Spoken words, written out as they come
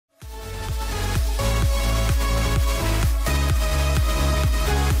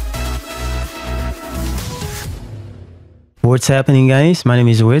What's happening, guys? My name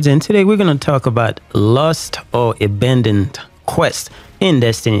is Wiz, and today we're going to talk about lost or abandoned quests in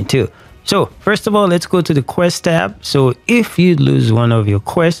Destiny 2. So first of all, let's go to the quest tab. So if you lose one of your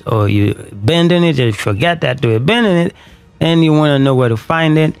quests or you abandon it, or you forget that to abandon it and you want to know where to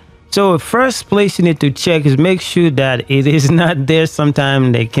find it, so first place you need to check is make sure that it is not there.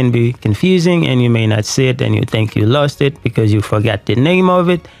 Sometimes they can be confusing and you may not see it and you think you lost it because you forgot the name of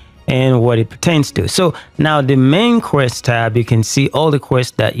it and what it pertains to. So now the main quest tab, you can see all the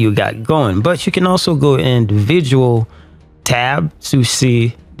quests that you got going, but you can also go in individual tab to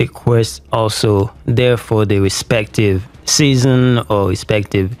see the quests also there for the respective season or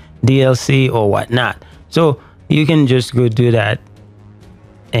respective DLC or whatnot. So you can just go do that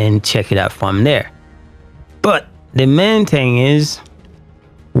and check it out from there. But the main thing is,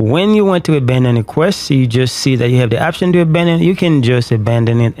 when you want to abandon a quest, you just see that you have the option to abandon. You can just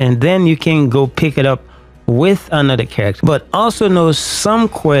abandon it and then you can go pick it up with another character. But also know some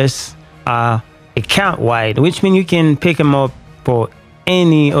quests are account wide, which means you can pick them up for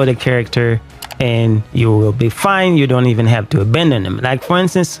any other character and you will be fine. You don't even have to abandon them. Like for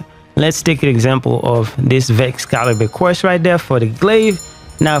instance, let's take an example of this Vex Caliber quest right there for the glaive.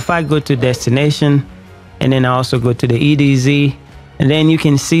 Now if I go to destination and then I also go to the EDZ, and then you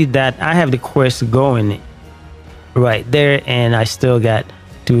can see that I have the quest going right there and I still got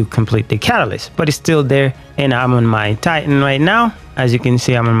to complete the catalyst, but it's still there and I'm on my Titan right now. As you can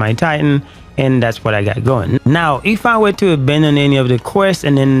see, I'm on my Titan and that's what I got going. Now if I were to abandon any of the quests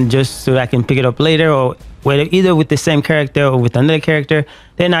and then just so I can pick it up later, or whether either with the same character or with another character,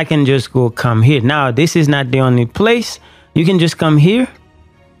 then I can just go come here. Now this is not the only place. You can just come here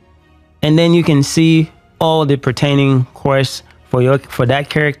and then you can see all the pertaining quests for that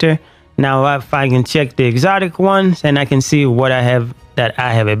character. Now if I can check the exotic ones and I can see what I have that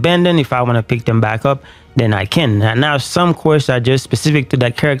I have abandoned, if I want to pick them back up, then I can. Now some quests are just specific to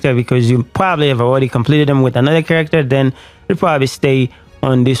that character because you probably have already completed them with another character, then you probably stay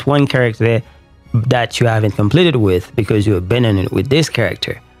on this one character that you haven't completed with because you abandoned it with this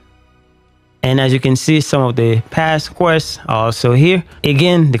character. And as you can see, some of the past quests are also here.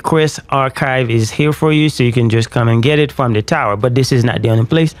 Again, the quest archive is here for you, so you can just come and get it from the tower. But this is not the only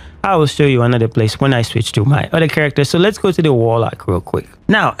place. I will show you another place when I switch to my other character. So let's go to the Warlock real quick.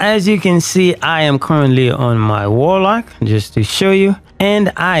 Now, as you can see, I am currently on my Warlock, just to show you.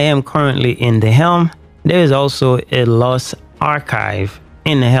 And I am currently in the Helm. There is also a Lost Archive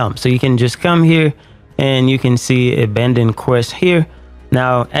in the Helm. So you can just come here and you can see abandoned quest here.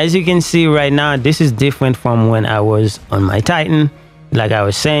 Now, as you can see right now, this is different from when I was on my Titan. Like I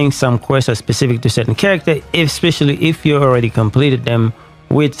was saying, some quests are specific to certain character, especially if you already completed them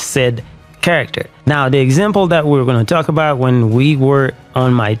with said character. Now, the example that we're going to talk about when we were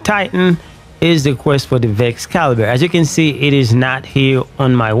on my Titan is the quest for the Vex Caliber. As you can see, it is not here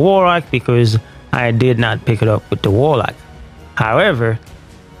on my Warlock because I did not pick it up with the Warlock. However,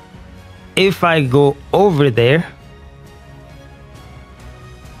 if I go over there,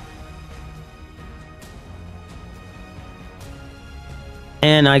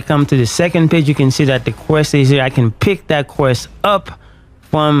 and I come to the second page, you can see that the quest is here. I can pick that quest up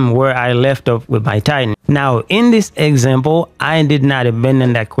from where I left off with my Titan. Now, in this example, I did not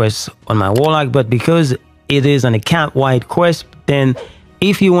abandon that quest on my Warlock, but because it is an account-wide quest, then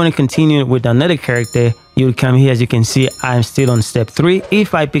if you want to continue with another character, you'll come here. As you can see, I'm still on step 3.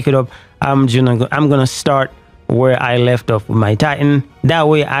 If I pick it up, I'm gonna start where I left off with my Titan. That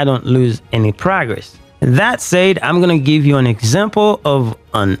way, I don't lose any progress. That said, I'm going to give you an example of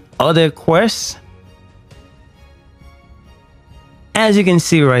another quest. As you can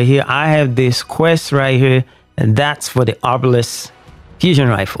see right here, I have this quest right here, and that's for the Obelisk fusion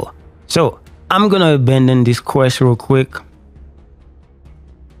rifle. So I'm going to abandon this quest real quick.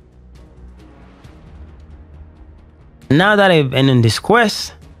 Now that I've abandoned this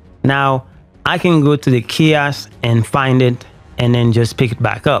quest, now I can go to the kiosk and find it and then just pick it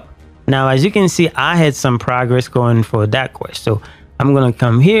back up. Now, as you can see, I had some progress going for that quest. So I'm going to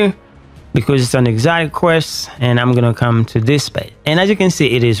come here because it's an exotic quest and I'm going to come to this page. And as you can see,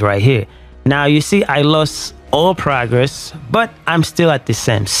 it is right here. Now, you see, I lost all progress, but I'm still at the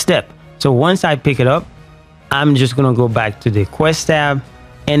same step. So once I pick it up, I'm just going to go back to the quest tab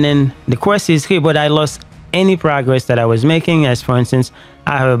and then the quest is here, but I lost any progress that I was making. As for instance,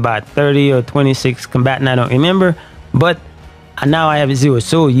 I have about 30 or 26 combatant, I don't remember, but now I have 0.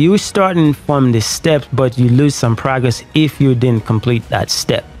 So you starting from the steps, but you lose some progress if you didn't complete that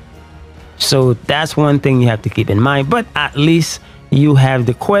step. So that's one thing you have to keep in mind, but at least you have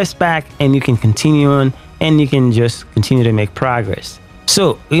the quest back and you can continue on and you can just continue to make progress.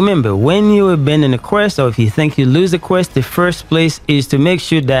 So remember, when you abandon a quest, or if you think you lose the quest, the first place is to make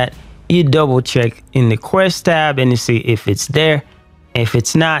sure that you double check in the quest tab and you see if it's there. If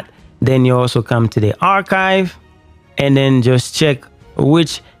it's not, then you also come to the archive and then just check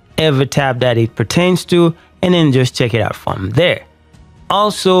whichever tab that it pertains to, and then just check it out from there.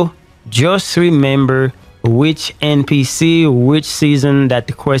 Also, just remember which NPC, which season that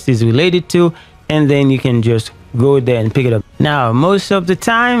the quest is related to, and then you can just go there and pick it up. Now, most of the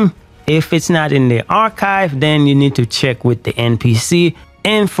time, if it's not in the archive, then you need to check with the NPC.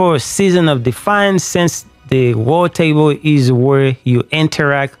 And for Season of Defiance, since the world table is where you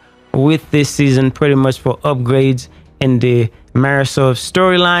interact with this season pretty much for upgrades in the Microsoft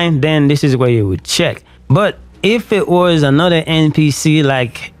storyline, then this is where you would check. But if it was another NPC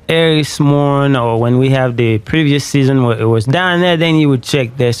like Erismorn, or when we have the previous season where it was down there, then you would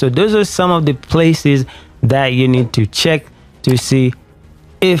check there. So those are some of the places that you need to check to see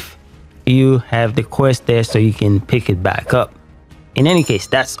if you have the quest there, so you can pick it back up. In any case,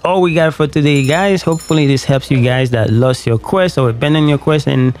 that's all we got for today, guys. Hopefully this helps you guys that lost your quest or abandoned your quest,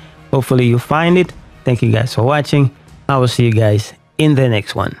 and hopefully you find it. Thank you guys for watching. I will see you guys in the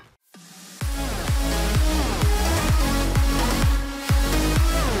next one.